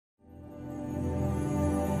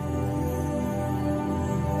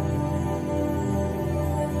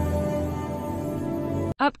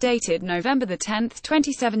Updated November 10,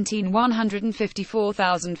 2017,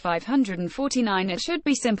 154,549. It should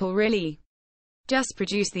be simple really. Just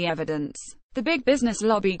produce the evidence. The big business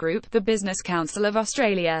lobby group, the Business Council of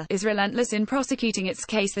Australia, is relentless in prosecuting its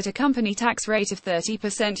case that a company tax rate of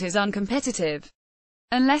 30% is uncompetitive.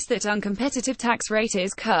 Unless that uncompetitive tax rate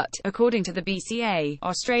is cut, according to the BCA,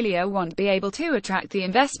 Australia won't be able to attract the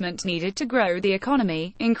investment needed to grow the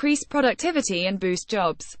economy, increase productivity and boost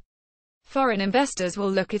jobs. Foreign investors will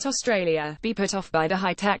look at Australia, be put off by the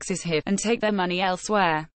high taxes here, and take their money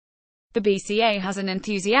elsewhere. The BCA has an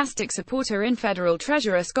enthusiastic supporter in Federal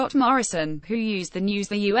Treasurer Scott Morrison, who used the news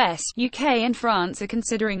the US, UK and France are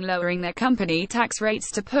considering lowering their company tax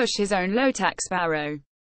rates to push his own low-tax barrow.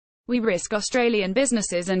 We risk Australian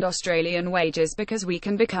businesses and Australian wages because we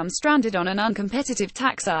can become stranded on an uncompetitive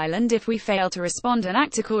tax island if we fail to respond and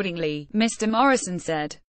act accordingly, Mr. Morrison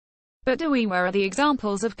said. But where are the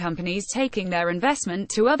examples of companies taking their investment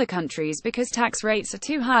to other countries because tax rates are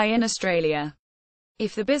too high in Australia?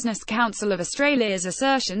 If the Business Council of Australia's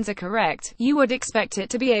assertions are correct, you would expect it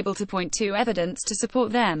to be able to point to evidence to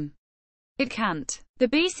support them. It can't. The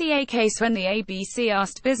BCA case. When the ABC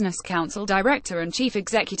asked Business Council Director and Chief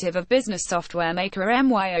Executive of business software maker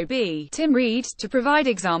MYOB, Tim Reed, to provide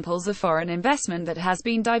examples of foreign investment that has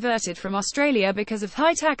been diverted from Australia because of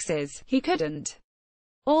high taxes, he couldn't.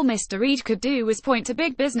 All Mr. Reed could do was point to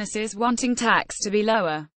big businesses wanting tax to be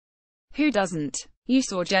lower. Who doesn't? You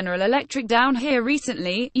saw General Electric down here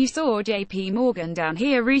recently, you saw JP Morgan down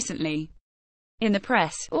here recently. In the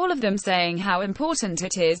press, all of them saying how important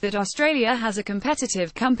it is that Australia has a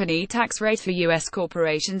competitive company tax rate for US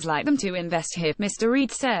corporations like them to invest here, Mr.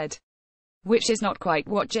 Reed said. Which is not quite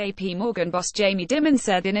what JP Morgan boss Jamie Dimon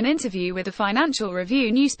said in an interview with the Financial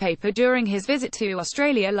Review newspaper during his visit to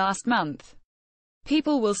Australia last month.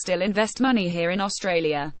 People will still invest money here in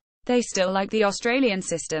Australia. They still like the Australian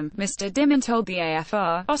system, Mr. Dimon told the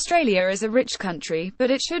AFR. Australia is a rich country,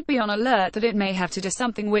 but it should be on alert that it may have to do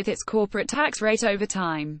something with its corporate tax rate over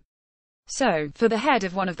time. So, for the head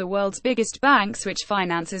of one of the world's biggest banks which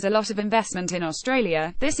finances a lot of investment in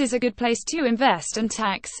Australia, this is a good place to invest, and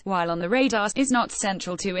tax, while on the radar, is not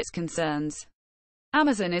central to its concerns.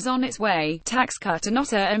 Amazon is on its way. Tax cut or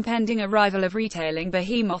not a impending arrival of retailing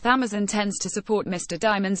behemoth Amazon tends to support Mr.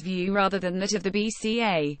 Dimon's view rather than that of the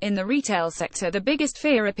BCA. In the retail sector, the biggest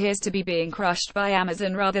fear appears to be being crushed by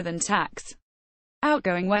Amazon rather than tax.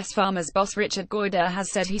 Outgoing Wesfarmers boss Richard Goyder has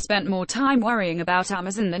said he spent more time worrying about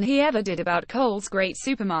Amazon than he ever did about Coles' great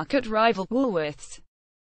supermarket rival, Woolworths.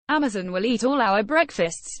 Amazon will eat all our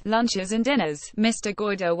breakfasts, lunches and dinners, Mr.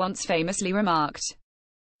 Goyder once famously remarked.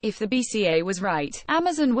 If the BCA was right,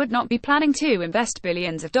 Amazon would not be planning to invest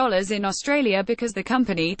billions of dollars in Australia because the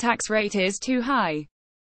company tax rate is too high.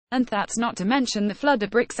 And that's not to mention the flood of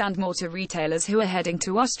bricks and mortar retailers who are heading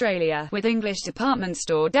to Australia, with English department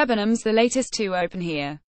store Debenhams the latest to open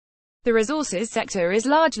here. The resources sector is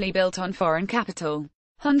largely built on foreign capital.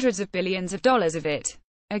 Hundreds of billions of dollars of it.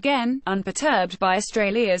 Again, unperturbed by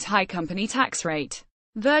Australia's high company tax rate.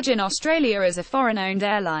 Virgin Australia is a foreign-owned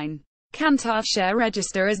airline. Qantas share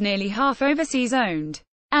register is nearly half overseas owned.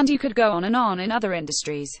 And you could go on in other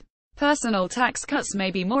industries. Personal tax cuts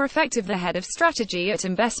may be more effective. The head of strategy at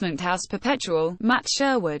investment house Perpetual, Matt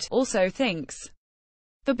Sherwood, also thinks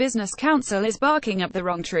the Business Council is barking up the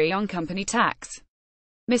wrong tree on company tax.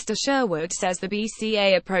 Mr. Sherwood says the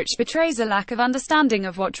BCA approach betrays a lack of understanding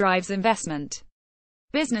of what drives investment.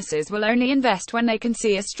 Businesses will only invest when they can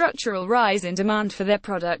see a structural rise in demand for their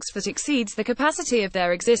products that exceeds the capacity of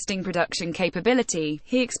their existing production capability,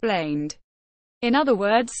 he explained. In other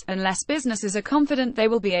words, unless businesses are confident they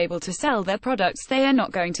will be able to sell their products, they are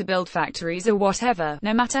not going to build factories or whatever,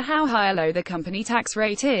 no matter how high or low the company tax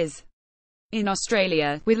rate is. In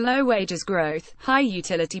Australia, with low wages growth, high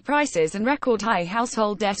utility prices and record high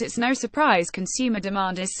household debt, it's no surprise consumer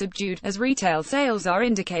demand is subdued, as retail sales are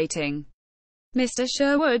indicating. Mr.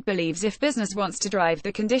 Sherwood believes if business wants to drive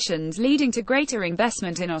the conditions leading to greater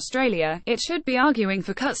investment in Australia, it should be arguing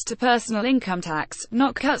for cuts to personal income tax,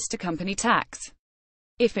 not cuts to company tax.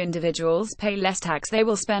 If individuals pay less tax, they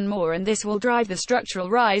will spend more, and this will drive the structural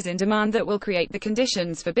rise in demand that will create the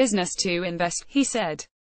conditions for business to invest, he said.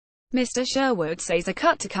 Mr. Sherwood says a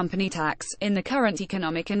cut to company tax, in the current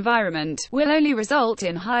economic environment, will only result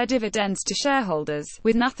in higher dividends to shareholders,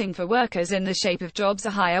 with nothing for workers in the shape of jobs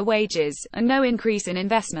or higher wages, and no increase in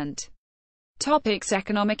investment. Topics: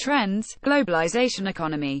 Economic trends, globalization,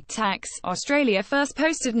 economy, tax. Australia first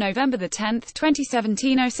posted November 10,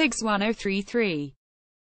 2017, 061033.